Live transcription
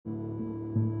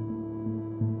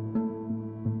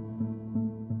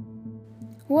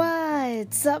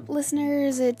What's up,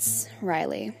 listeners? It's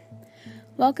Riley.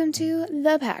 Welcome to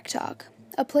The Pack Talk,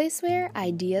 a place where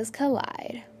ideas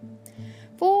collide.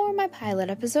 For my pilot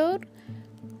episode,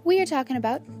 we are talking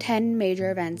about 10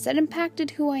 major events that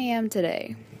impacted who I am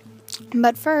today.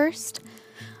 But first,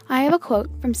 I have a quote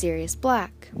from Sirius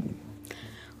Black.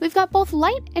 We've got both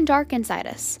light and dark inside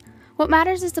us. What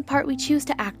matters is the part we choose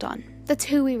to act on. That's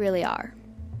who we really are.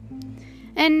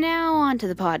 And now on to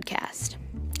the podcast.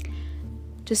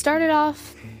 To start it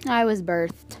off, I was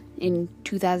birthed in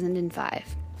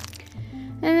 2005.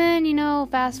 And then,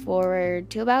 fast forward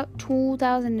to about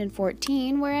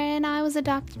 2014, wherein I was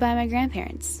adopted by my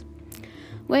grandparents.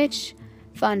 Which,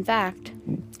 fun fact,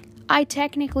 I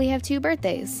technically have two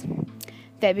birthdays.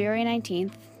 February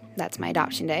 19th, that's my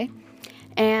adoption day,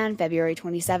 and February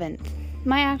 27th,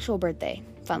 my actual birthday.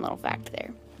 Fun little fact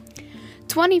there.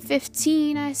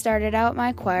 2015, I started out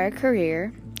my choir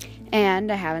career,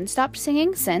 and I haven't stopped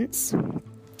singing since.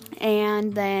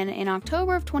 And then in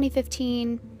October of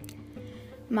 2015,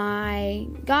 my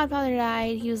godfather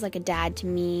died. He was like a dad to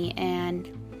me,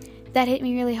 and that hit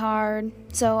me really hard.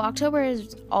 So October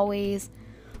is always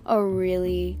a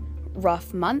really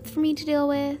rough month for me to deal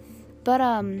with. But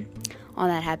on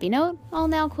that happy note, I'll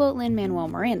now quote Lin-Manuel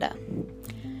Miranda.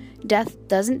 Death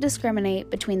doesn't discriminate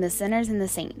between the sinners and the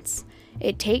saints.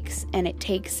 It takes and it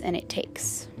takes and it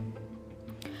takes.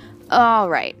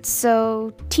 Alright,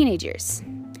 so teenage years.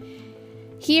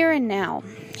 Here and now,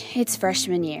 it's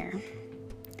freshman year.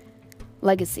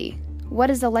 Legacy. What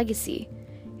is a legacy?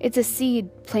 It's a seed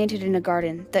planted in a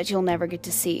garden that you'll never get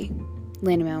to see.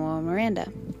 Lin-Manuel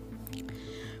Miranda.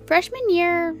 Freshman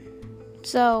year,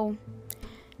 so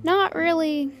not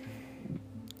really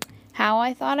how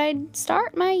I thought I'd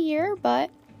start my year, but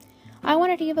I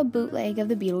wanted to give a bootleg of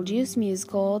the Beetlejuice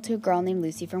musical to a girl named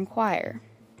Lucy from choir.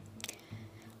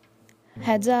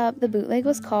 Heads up, the bootleg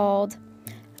was called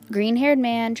Green-Haired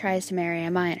Man Tries to Marry a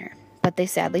Miner, but they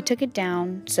sadly took it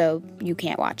down, so you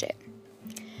can't watch it.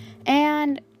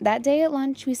 And that day at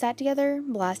lunch, we sat together,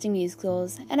 blasting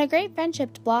musicals, and a great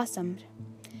friendship blossomed.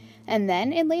 And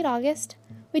then, in late August,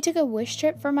 we took a wish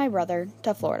trip for my brother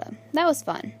to Florida. That was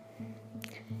fun.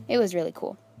 It was really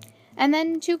cool. And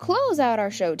then, to close out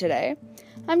our show today,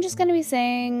 I'm just going to be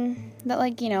saying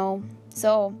that,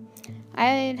 so I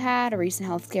had a recent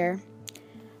health scare.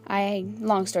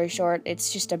 Long story short,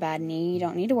 it's just a bad knee. You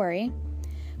don't need to worry.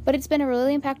 But it's been a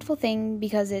really impactful thing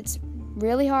because it's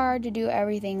really hard to do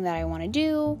everything that I want to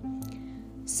do.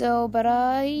 So,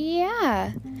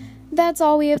 yeah. That's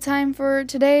all we have time for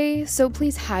today. So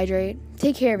please hydrate,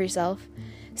 take care of yourself,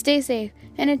 stay safe,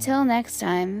 and until next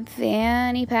time,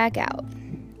 fanny pack out.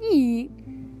 Eat.